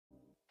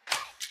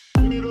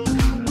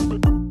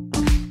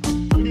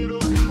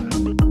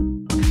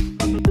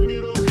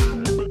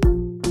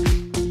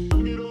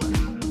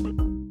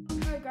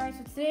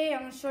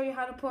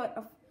put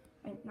a,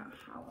 wait, not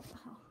how, what the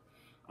hell?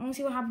 I want to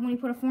see what happens when you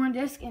put a foreign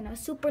disc in a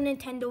Super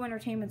Nintendo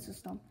Entertainment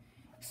System.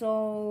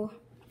 So,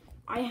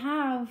 I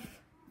have,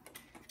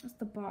 that's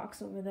the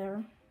box over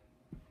there.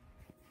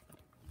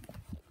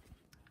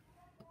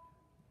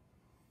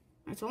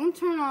 Alright, so I'm going to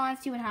turn it on and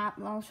see what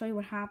happens. I'll show you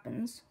what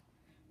happens.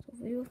 So,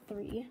 video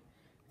 3.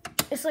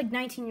 It's like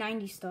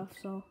 1990 stuff,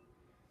 so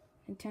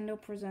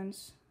Nintendo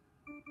presents.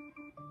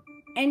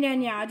 And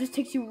then, yeah, it just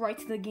takes you right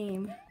to the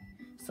game.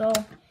 So,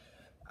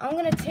 I'm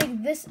going to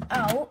take this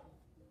out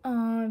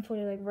and put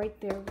it like right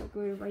there,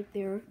 right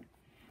there.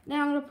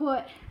 Now I'm going to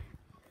put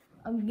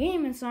a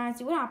game inside and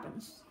see what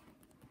happens.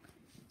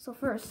 So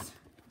first,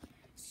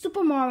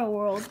 Super Mario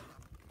World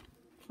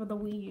for the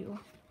Wii U.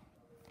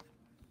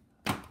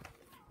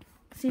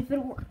 See if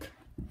it'll work.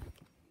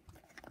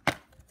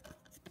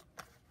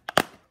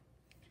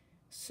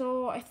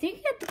 So I think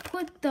you have to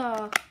put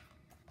the,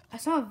 I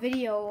saw a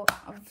video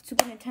of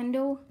Super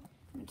Nintendo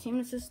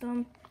Entertainment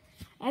System.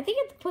 I think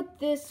you have to put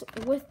this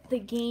with the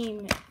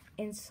game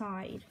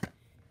inside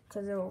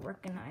because it will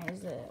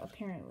recognize it,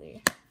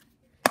 apparently.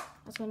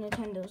 That's what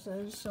Nintendo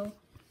says. So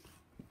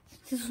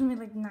this was made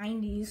like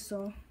 90s,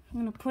 so I'm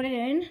gonna put it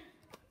in.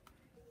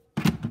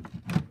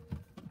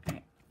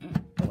 Alright.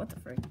 Oh, what the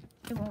frick?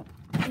 It won't.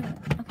 Okay,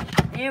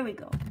 there we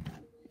go.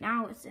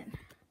 Now it's in.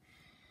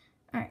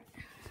 Alright.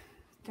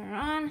 Turn it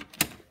on.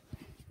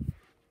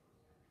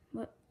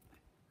 What?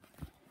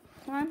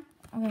 Come on.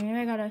 Okay, maybe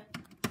I gotta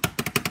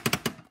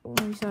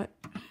reset.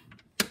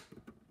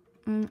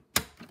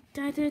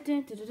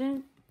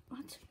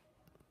 What?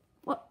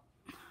 What?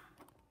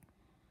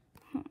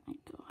 Oh my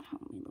God,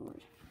 help me,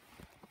 Lord.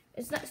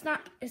 It's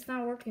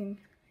not working.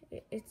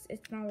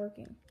 It's not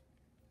working.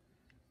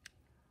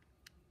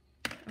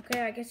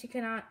 Okay, I guess you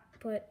cannot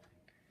put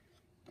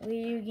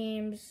Wii U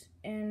games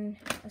in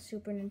a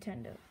Super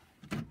Nintendo.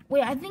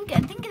 Wait, I think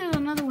there's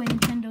another way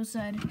Nintendo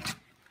said.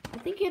 I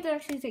think you have to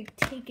actually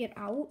take it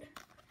out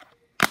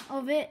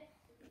of it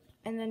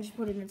and then just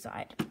put it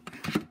inside.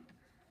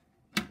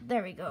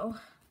 There we go.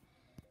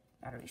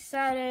 Gotta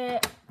reset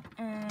it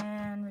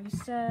and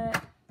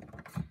reset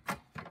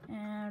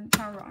and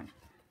power on.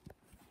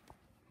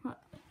 Huh.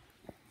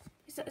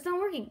 It's not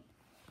working.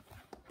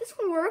 This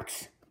one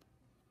works.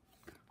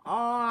 Oh,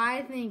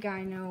 I think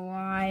I know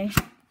why.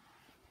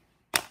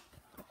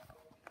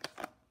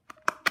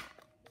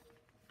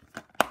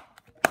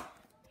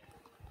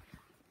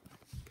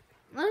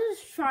 Let's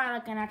just try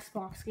like an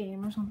Xbox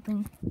game or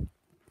something.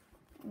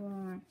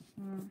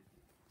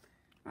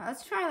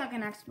 Let's try like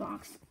an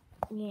Xbox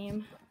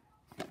game.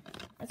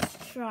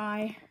 Let's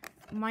try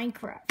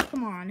Minecraft.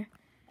 Come on.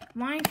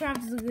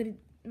 Minecraft is a good...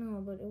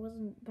 No, but it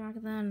wasn't back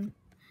then.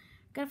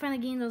 Gotta find the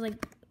game that was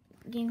like...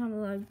 Game from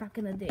like back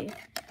in the day.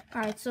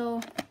 Alright,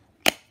 so...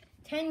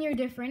 10-year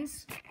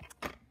difference.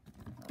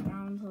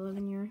 Around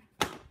 11-year.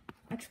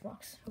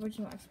 Xbox.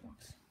 Original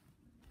Xbox.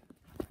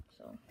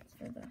 So, it's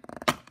for the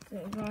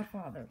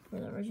Godfather. For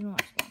the original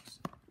Xbox.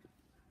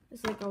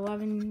 It's like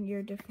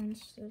 11-year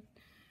difference.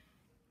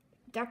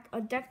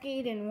 A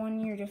decade and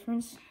 1 year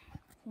difference.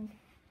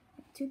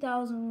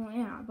 2001,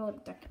 yeah, about a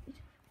decade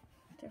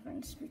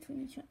difference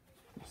between each other.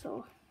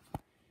 So,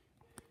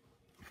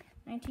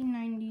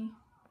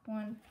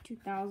 1991,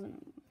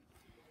 2000.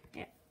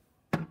 Yeah.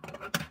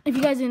 If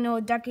you guys didn't know,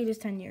 a decade is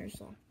 10 years,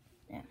 so,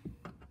 yeah.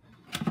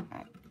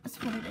 Alright, let's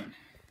put it in.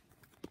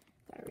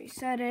 Gotta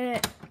reset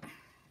it.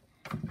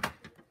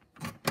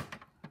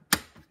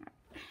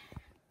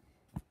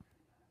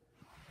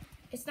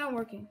 It's not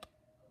working.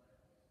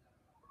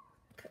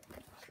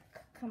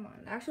 Come on,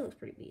 that actually looks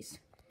pretty beast.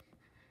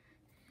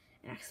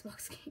 An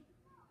Xbox game.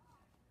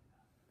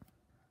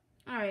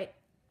 Alright,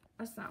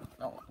 that's not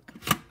look.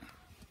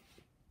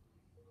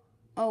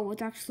 Oh,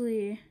 it's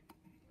actually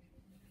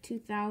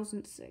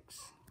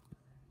 2006.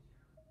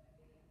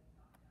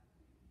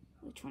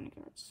 Electronic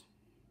Arts.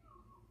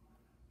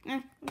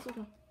 That's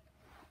okay.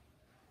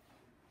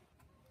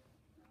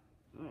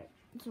 Alright,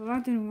 so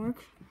that didn't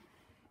work.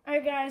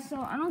 Alright guys, so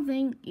I don't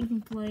think you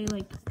can play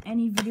like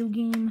any video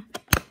game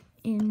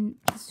in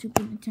the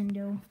Super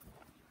Nintendo.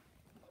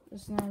 The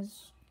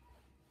SNES.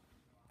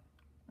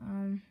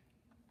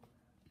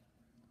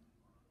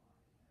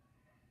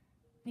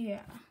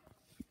 Yeah.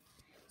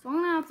 So I'm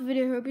gonna have the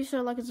video here. Be sure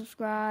to like and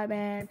subscribe,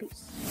 and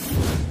peace.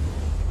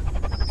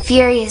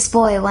 Furious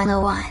Boy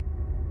 101.